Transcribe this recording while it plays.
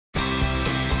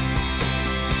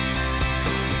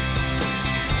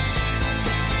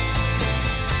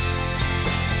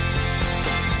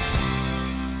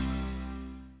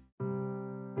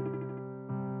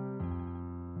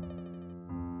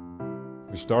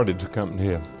started the company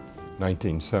in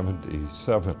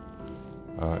 1977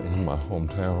 in my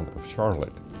hometown of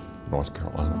Charlotte, North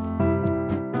Carolina.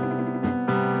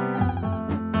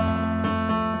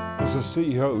 As a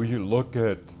CEO, you look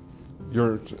at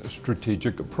your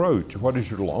strategic approach. What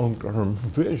is your long-term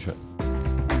vision?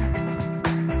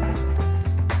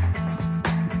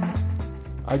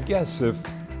 I guess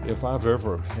if I've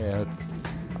ever had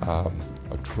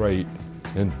a trait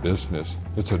in business,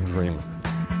 it's a dreamer.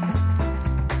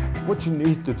 What you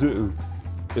need to do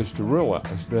is to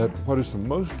realize that what is the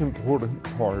most important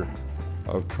part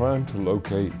of trying to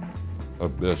locate a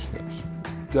business,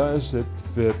 does it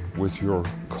fit with your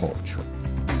culture?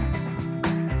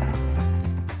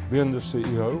 Being the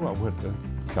CEO, I went to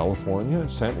California,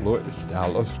 St. Louis,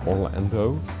 Dallas,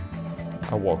 Orlando.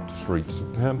 I walked the streets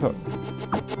of Tampa.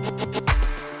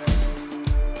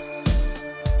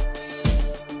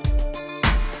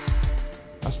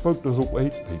 I spoke to the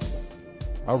wait people.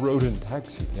 I rode in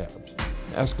taxi cabs,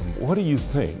 asked them, what do you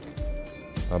think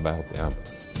about Tampa?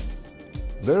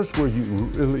 There's where you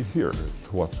really hear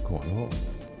what's going on.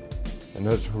 And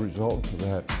as a result of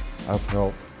that, I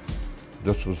felt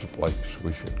this was the place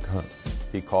we should come.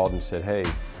 He called and said, hey,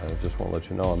 I just want to let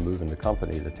you know I'm moving the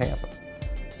company to Tampa.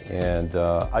 And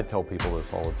I tell people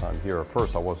this all the time here. At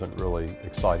first, I wasn't really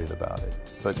excited about it,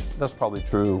 but that's probably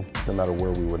true no matter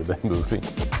where we would have been moving.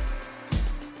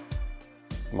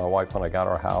 My wife and I got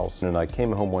our house, and I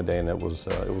came home one day, and it was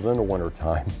in the winter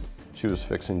time. She was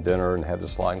fixing dinner and had the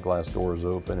sliding glass doors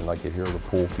open, and I could hear the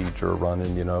pool feature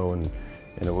running, you know, and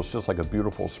it was just like a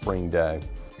beautiful spring day,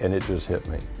 and it just hit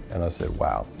me. And I said,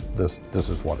 wow, this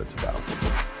is what it's about.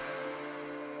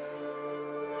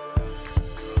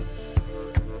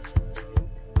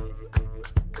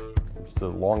 It's the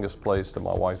longest place that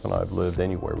my wife and I have lived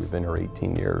anywhere. We've been here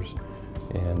 18 years,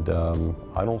 and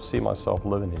I don't see myself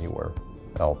living anywhere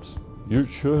else. You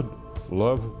should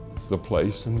love the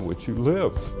place in which you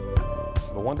live.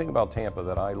 The one thing about Tampa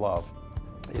that I love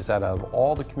is that out of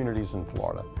all the communities in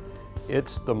Florida,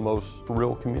 it's the most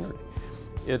real community.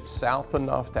 It's south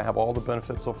enough to have all the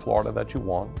benefits of Florida that you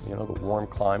want, you know, the warm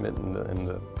climate and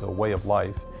the way of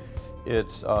life.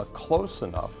 It's close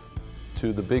enough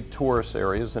to the big tourist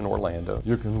areas in Orlando.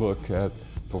 You can look at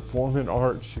performing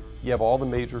arts. You have all the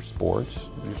major sports.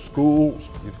 Your schools.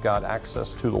 You've got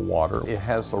access to the water. It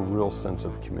has a real sense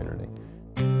of community.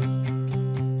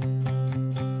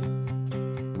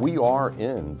 We are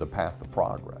in the path of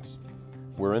progress.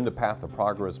 We're in the path of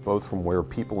progress both from where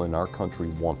people in our country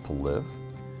want to live,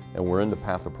 and we're in the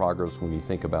path of progress when you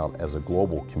think about, as a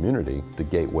global community, the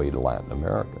gateway to Latin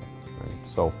America. Right?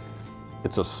 So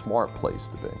it's a smart place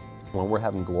to be. When we're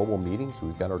having global meetings,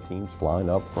 we've got our teams flying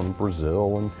up from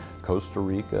Brazil and Costa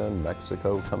Rica and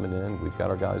Mexico coming in. We've got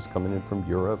our guys coming in from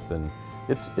Europe, and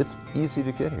it's easy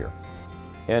to get here.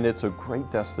 And it's a great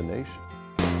destination.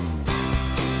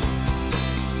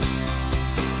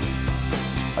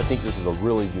 I think this is a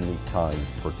really unique time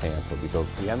for Tampa because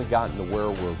we haven't gotten to where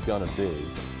we're gonna be,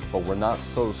 but we're not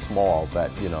so small that,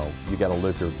 you know, you gotta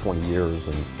live here 20 years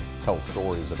and tell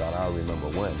stories about I remember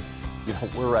when. You know,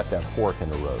 we're at that fork in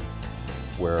the road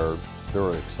where there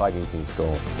are exciting things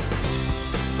going.